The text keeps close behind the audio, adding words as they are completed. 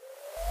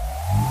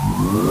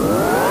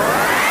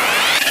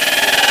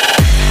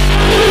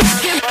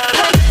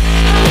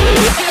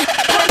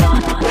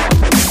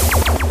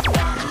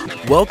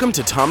Welcome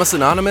to Thomas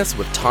Anonymous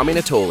with Tommy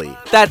Natoli.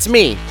 That's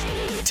me.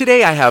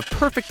 Today I have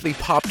perfectly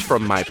popped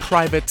from my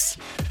privates,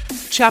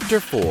 Chapter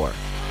 4,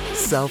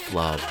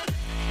 Self-Love.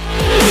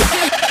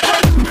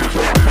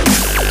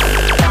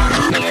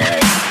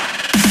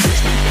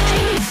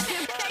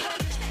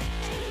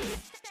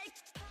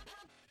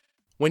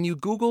 When you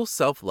Google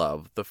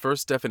self-love, the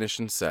first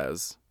definition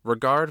says,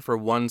 regard for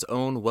one's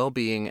own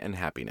well-being and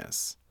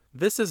happiness.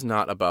 This is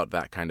not about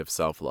that kind of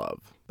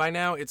self-love. By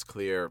now, it's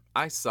clear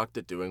I sucked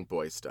at doing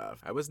boy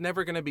stuff. I was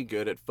never going to be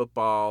good at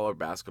football or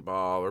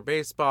basketball or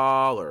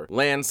baseball or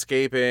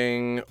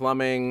landscaping,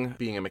 plumbing,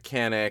 being a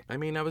mechanic. I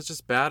was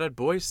just bad at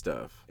boy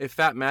stuff. If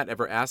Fat Matt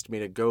ever asked me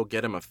to go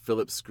get him a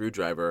Phillips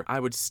screwdriver,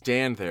 I would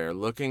stand there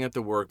looking at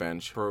the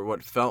workbench for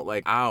what felt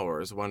like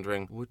hours,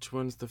 wondering, which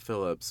one's the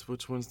Phillips?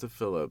 Which one's the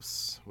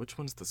Phillips? Which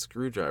one's the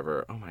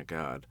screwdriver? Oh my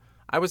God.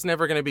 I was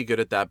never going to be good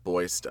at that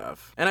boy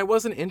stuff, and I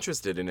wasn't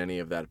interested in any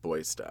of that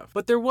boy stuff.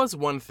 But there was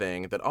one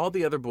thing that all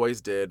the other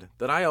boys did,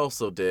 that I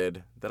also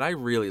did, that I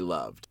really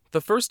loved.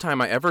 The first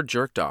time I ever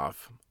jerked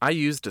off, I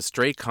used a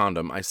stray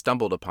condom I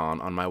stumbled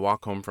upon on my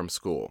walk home from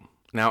school.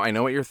 Now, I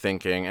know what you're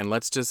thinking, and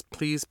let's just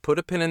please put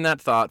a pin in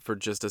that thought for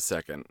just a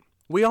second.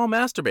 We all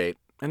masturbate,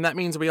 and that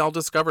means we all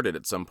discovered it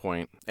at some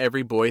point.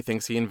 Every boy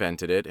thinks he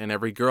invented it, and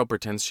every girl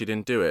pretends she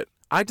didn't do it.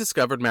 I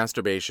discovered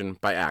masturbation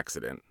by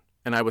accident.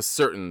 And I was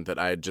certain that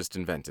I had just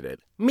invented it.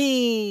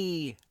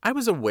 Me! I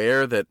was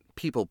aware that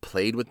people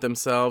played with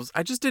themselves.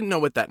 I just didn't know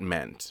what that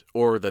meant,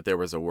 or that there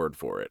was a word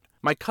for it.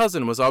 My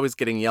cousin was always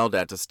getting yelled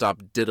at to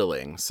stop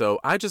diddling, so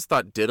I just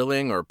thought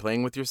diddling or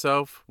playing with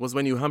yourself was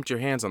when you humped your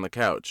hands on the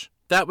couch.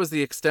 That was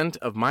the extent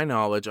of my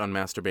knowledge on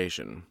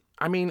masturbation.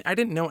 I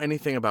didn't know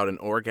anything about an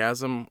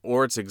orgasm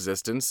or its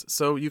existence,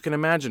 so you can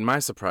imagine my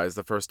surprise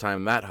the first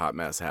time that hot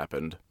mess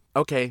happened.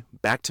 Okay,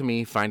 back to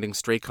me finding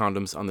stray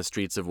condoms on the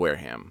streets of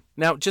Wareham.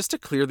 Now, just to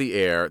clear the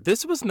air,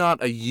 this was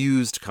not a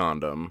used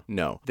condom.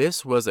 No,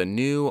 this was a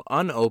new,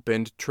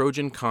 unopened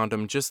Trojan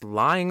condom just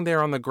lying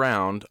there on the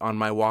ground on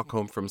my walk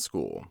home from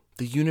school.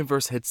 The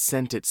universe had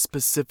sent it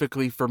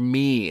specifically for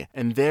me,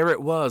 and there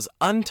it was,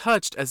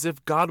 untouched, as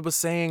if God was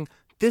saying,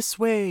 "This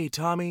way,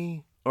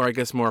 Tommy." Or I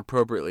guess more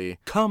appropriately,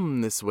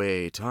 "Come this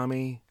way,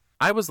 Tommy."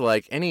 I was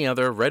like any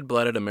other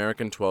red-blooded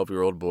American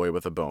 12-year-old boy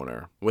with a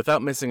boner.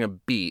 Without missing a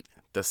beat,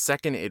 the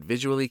second it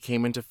visually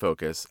came into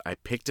focus, I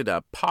picked it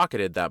up,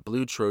 pocketed that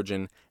blue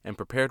Trojan, and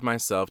prepared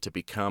myself to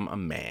become a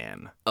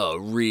man. A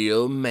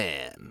real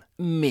man.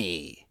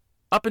 Me.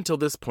 Up until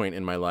this point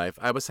in my life,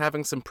 I was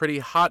having some pretty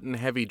hot and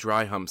heavy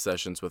dry hump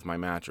sessions with my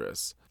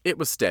mattress. It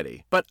was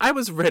steady, but I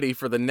was ready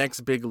for the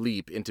next big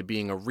leap into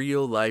being a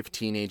real-life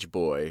teenage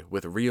boy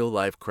with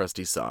real-life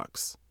crusty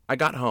socks. I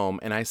got home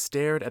and I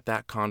stared at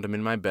that condom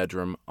in my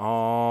bedroom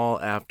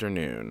all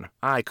afternoon.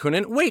 I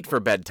couldn't wait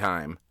for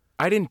bedtime.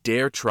 I didn't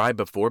dare try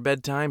before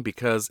bedtime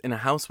because in a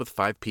house with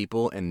 5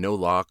 people and no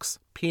locks,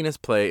 penis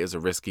play is a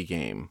risky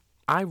game.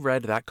 I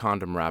read that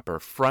condom wrapper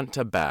front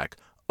to back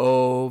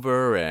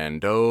over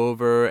and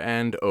over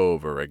and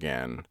over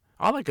again.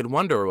 All I could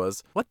wonder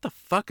was, what the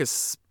fuck is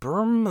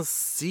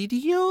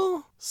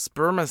spermicidal?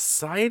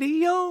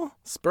 Spermicidal?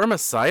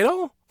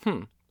 Spermicidal?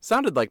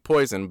 Sounded like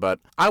poison, but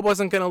I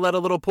wasn't gonna let a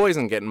little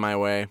poison get in my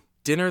way.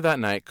 Dinner that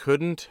night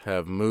couldn't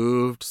have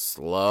moved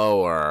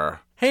slower.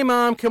 Hey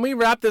Mom, can we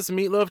wrap this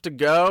meatloaf to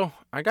go?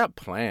 I got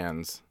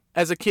plans.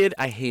 As a kid,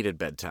 I hated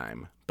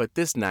bedtime, but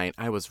this night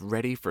I was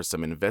ready for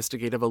some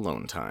investigative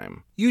alone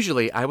time.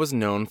 Usually, I was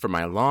known for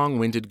my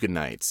long-winded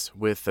goodnights,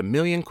 with a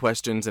million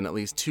questions and at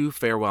least 2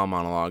 farewell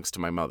monologues to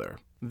my mother.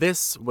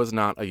 This was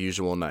not a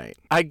usual night.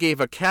 I gave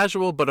a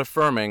casual but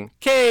affirming,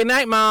 "'Kay,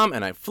 night, Mom,"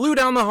 and I flew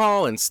down the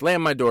hall and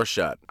slammed my door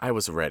shut. I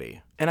was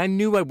ready, and I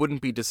knew I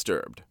wouldn't be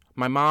disturbed.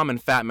 My mom and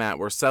Fat Matt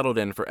were settled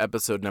in for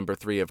episode number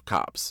 3 of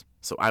Cops,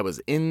 so I was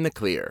in the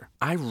clear.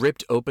 I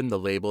ripped open the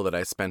label that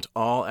I spent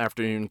all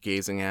afternoon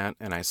gazing at,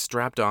 and I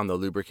strapped on the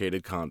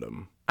lubricated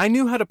condom. I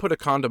knew how to put a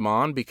condom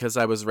on because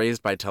I was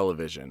raised by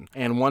television,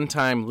 and one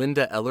time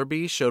Linda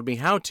Ellerby showed me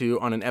how to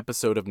on an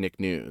episode of Nick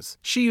News.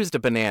 She used a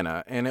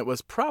banana, and it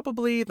was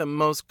probably the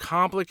most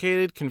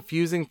complicated,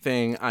 confusing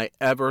thing I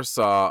ever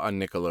saw on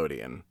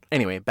Nickelodeon.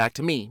 Anyway, back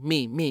to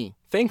me.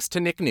 Thanks to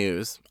Nick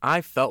News,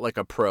 I felt like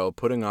a pro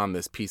putting on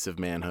this piece of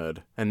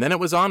manhood. And then it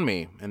was on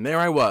me, and there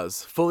I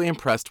was, fully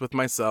impressed with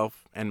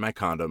myself and my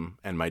condom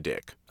and my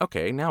dick.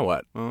 Okay, now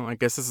what? Well, I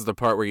guess this is the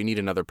part where you need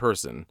another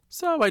person.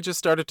 So I just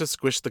started to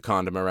squish the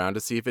condom around to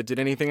see if it did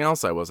anything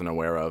else I wasn't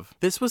aware of.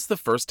 This was the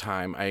first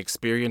time I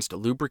experienced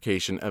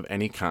lubrication of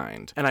any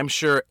kind. And I'm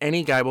sure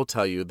any guy will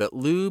tell you that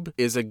lube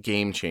is a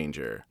game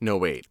changer. No,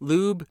 wait.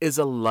 Lube is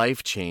a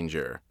life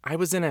changer. I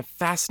was in a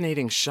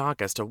fascinating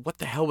shock as to what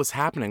the hell was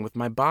happening with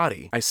my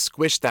body. I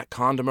squished that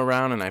condom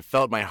around and I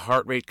felt my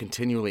heart rate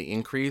continually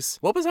increase.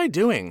 What was I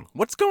doing?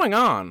 What's going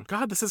on?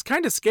 God, this is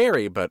kind of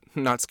scary, but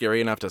not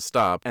scary enough to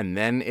stop, and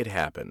then it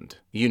happened.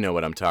 You know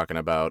what I'm talking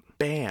about.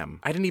 Bam!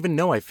 I didn't even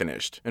know I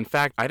finished. In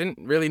fact, I didn't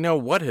really know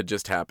what had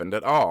just happened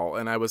at all,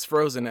 and I was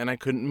frozen and I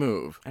couldn't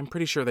move. I'm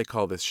pretty sure they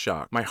call this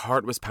shock. My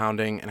heart was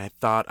pounding, and I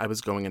thought I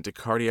was going into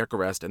cardiac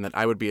arrest and that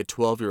I would be a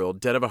 12-year-old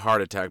dead of a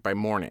heart attack by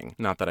morning.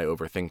 Not that I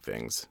overthink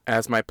things.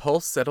 As my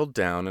pulse settled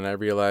down and I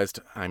realized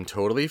I'm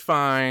totally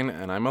fine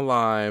and I'm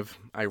alive,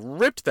 I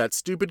ripped that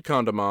stupid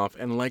condom off,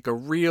 and like a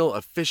real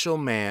official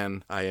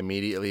man, I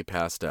immediately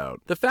passed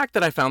out. The fact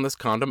that I found this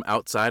condom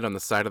outside on the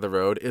side of the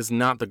road is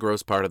not the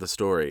gross part of the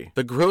story.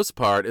 The gross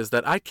part is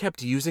that I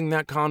kept using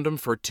that condom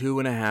for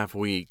 2.5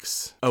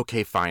 weeks.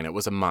 Okay, fine, it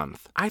was a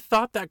month. I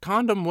thought that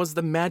condom was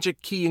the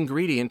magic key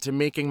ingredient to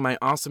making my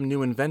awesome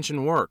new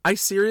invention work. I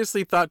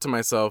seriously thought to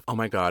myself, oh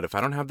my god, if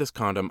I don't have this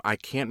condom, I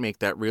can't make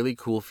that really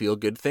cool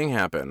feel-good thing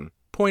happen.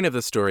 Point of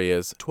the story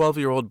is,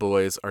 12-year-old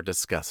boys are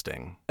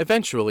disgusting.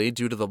 Eventually,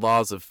 due to the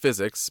laws of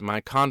physics, my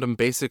condom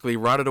basically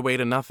rotted away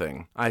to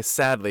nothing. I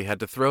sadly had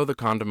to throw the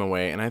condom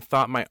away, and I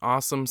thought my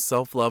awesome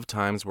self-love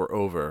times were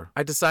over.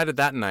 I decided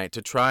that night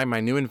to try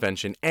my new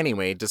invention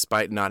anyway,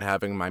 despite not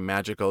having my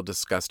magical,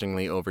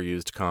 disgustingly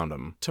overused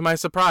condom. To my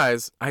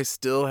surprise, I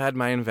still had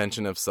my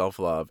invention of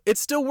self-love. It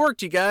still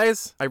worked, you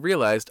guys! I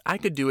realized I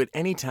could do it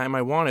anytime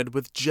I wanted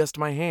with just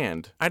my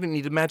hand. I didn't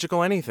need a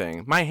magical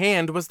anything. My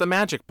hand was the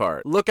magic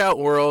part. Look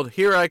out, world,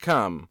 here I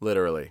come,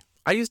 literally.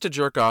 I used to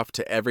jerk off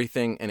to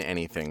everything and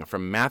anything,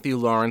 from Matthew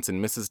Lawrence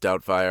and Mrs.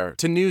 Doubtfire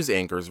to news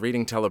anchors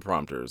reading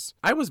teleprompters.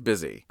 I was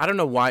busy. I don't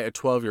know why a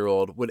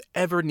 12-year-old would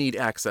ever need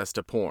access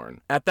to porn.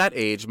 At that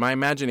age, my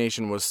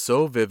imagination was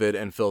so vivid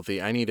and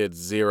filthy I needed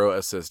zero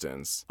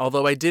assistance.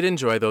 Although I did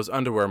enjoy those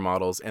underwear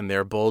models and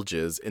their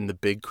bulges in the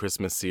big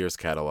Christmas Sears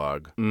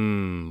catalog.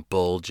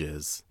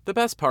 Bulges. The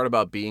best part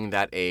about being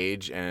that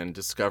age and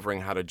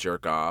discovering how to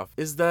jerk off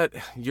is that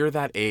you're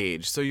that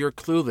age, so you're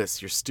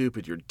clueless, you're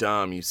stupid, you're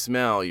dumb, you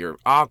smell, you're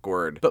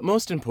awkward. But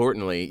most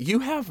importantly, you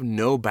have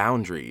no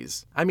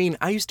boundaries. I mean,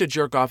 I used to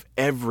jerk off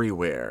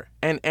everywhere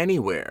and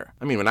anywhere.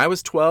 I mean, when I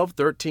was 12,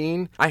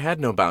 13, I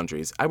had no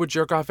boundaries. I would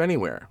jerk off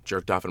anywhere.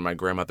 Jerked off in my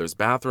grandmother's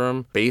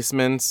bathroom,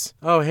 basements.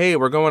 Oh, hey,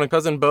 we're going to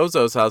Cousin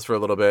Bozo's house for a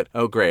little bit.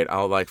 Oh, great,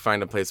 I'll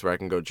find a place where I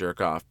can go jerk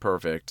off.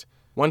 Perfect.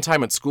 One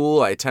time at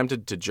school, I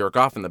attempted to jerk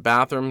off in the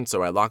bathroom,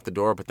 so I locked the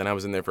door, but then I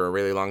was in there for a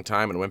really long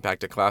time and went back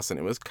to class, and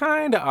it was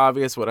kind of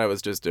obvious what I was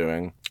just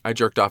doing. I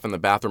jerked off in the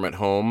bathroom at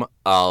home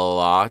a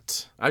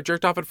lot. I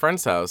jerked off at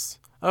friend's house.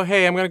 Oh,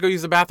 hey, I'm gonna go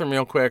use the bathroom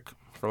real quick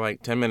for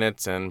 10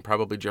 minutes and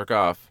probably jerk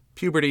off.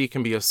 Puberty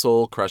can be a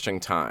soul-crushing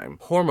time.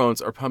 Hormones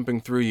are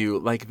pumping through you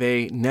like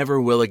they never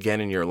will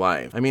again in your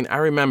life. I mean, I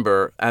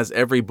remember, as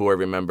every boy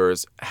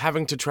remembers,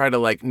 having to try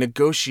to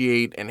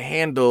negotiate and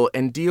handle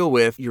and deal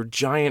with your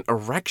giant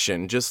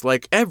erection just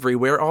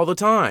everywhere all the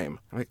time.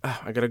 I'm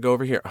I gotta go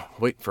over here. Oh,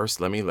 wait,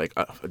 first let me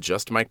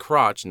adjust my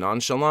crotch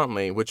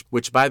nonchalantly,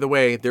 which by the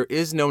way, there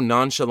is no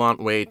nonchalant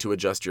way to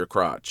adjust your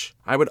crotch.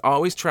 I would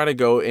always try to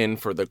go in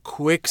for the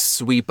quick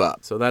sweep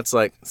up. So that's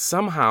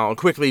somehow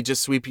quickly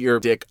just sweep your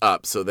dick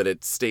up so that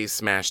it stays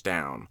smashed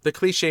down. The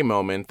cliche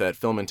moment that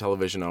film and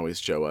television always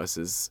show us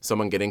is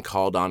someone getting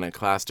called on at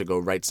class to go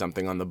write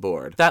something on the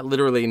board. That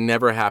literally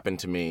never happened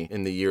to me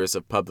in the years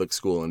of public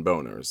school and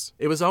boners.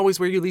 It was always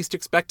where you least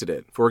expected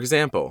it. For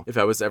example, if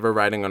I was ever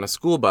riding on a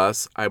school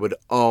bus, I would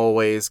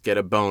always get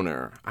a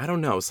boner. I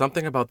don't know,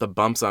 something about the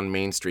bumps on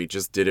Main Street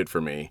just did it for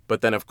me.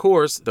 But then of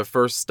course, the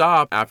first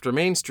stop after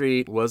Main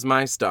Street was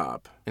my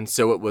stop. And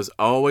so it was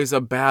always a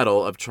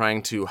battle of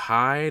trying to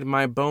hide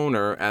my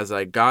boner as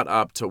I got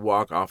up to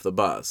walk off the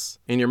bus.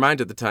 In your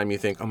mind at the time, you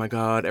think, oh my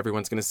god,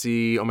 everyone's gonna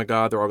see, oh my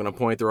god, they're all gonna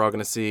point, they're all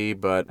gonna see,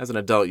 but as an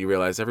adult, you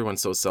realize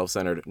everyone's so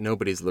self-centered,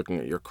 nobody's looking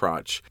at your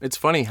crotch. It's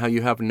funny how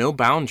you have no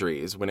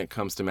boundaries when it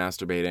comes to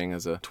masturbating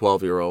as a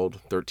 12-year-old,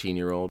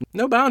 13-year-old.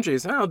 No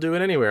boundaries, I'll do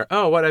it anywhere.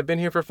 Oh, what, I've been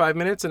here for 5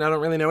 minutes and I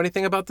don't really know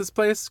anything about this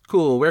place?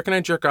 Cool, where can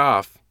I jerk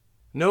off?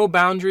 No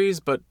boundaries,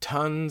 but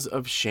tons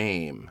of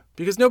shame.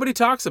 Because nobody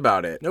talks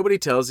about it. Nobody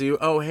tells you,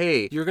 oh,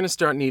 hey, you're going to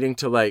start needing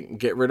to,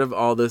 get rid of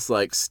all this,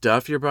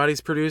 stuff your body's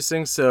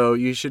producing, so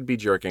you should be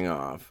jerking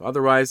off.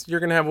 Otherwise,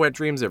 you're going to have wet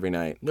dreams every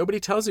night. Nobody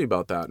tells you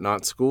about that.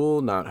 Not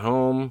school, not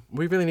home.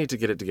 We really need to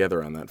get it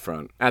together on that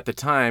front. At the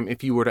time,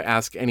 if you were to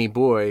ask any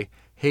boy,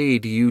 hey,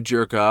 do you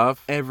jerk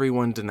off?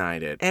 Everyone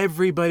denied it.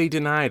 Everybody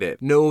denied it.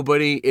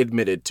 Nobody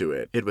admitted to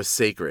it. It was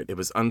sacred. It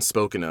was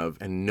unspoken of,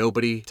 and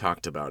nobody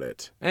talked about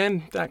it.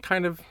 And that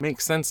kind of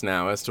makes sense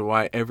now as to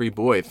why every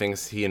boy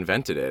thinks he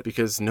invented it,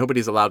 because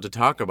nobody's allowed to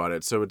talk about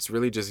it, so it's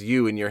really just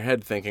you in your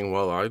head thinking,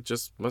 well, I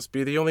just must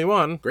be the only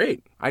one.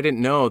 Great. I didn't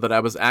know that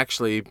I was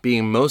actually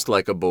being most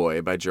like a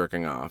boy by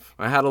jerking off.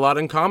 I had a lot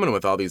in common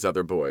with all these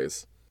other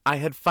boys. I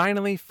had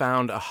finally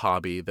found a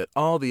hobby that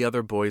all the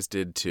other boys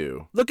did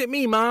too. Look at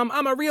me, Mom,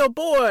 I'm a real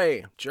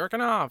boy!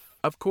 Jerking off.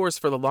 Of course,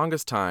 for the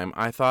longest time,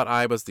 I thought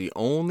I was the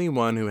only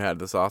one who had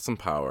this awesome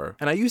power,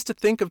 and I used to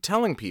think of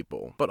telling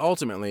people, but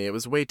ultimately it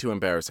was way too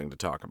embarrassing to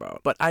talk about.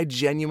 But I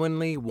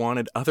genuinely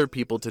wanted other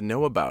people to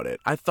know about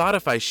it. I thought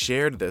if I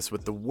shared this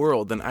with the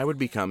world, then I would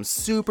become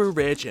super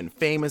rich and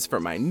famous for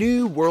my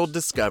new world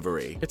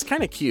discovery. It's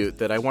kind of cute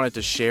that I wanted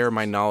to share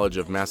my knowledge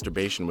of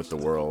masturbation with the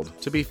world.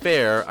 To be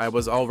fair, I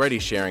was already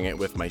sharing it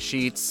with my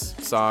sheets,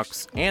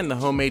 socks, and the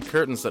homemade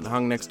curtains that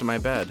hung next to my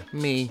bed.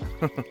 Me.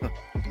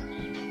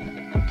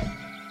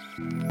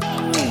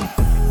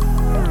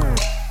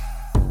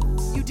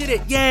 You did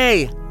it!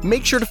 Yay!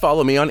 Make sure to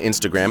follow me on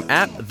Instagram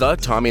at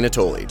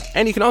 @TommyNatoli.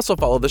 And you can also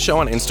follow the show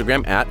on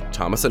Instagram at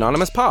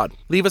ThomasAnonymousPod.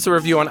 Leave us a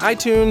review on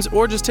iTunes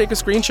or just take a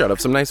screenshot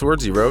of some nice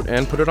words you wrote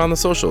and put it on the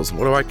socials.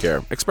 What do I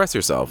care? Express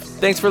yourself.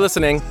 Thanks for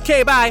listening.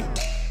 Okay, bye!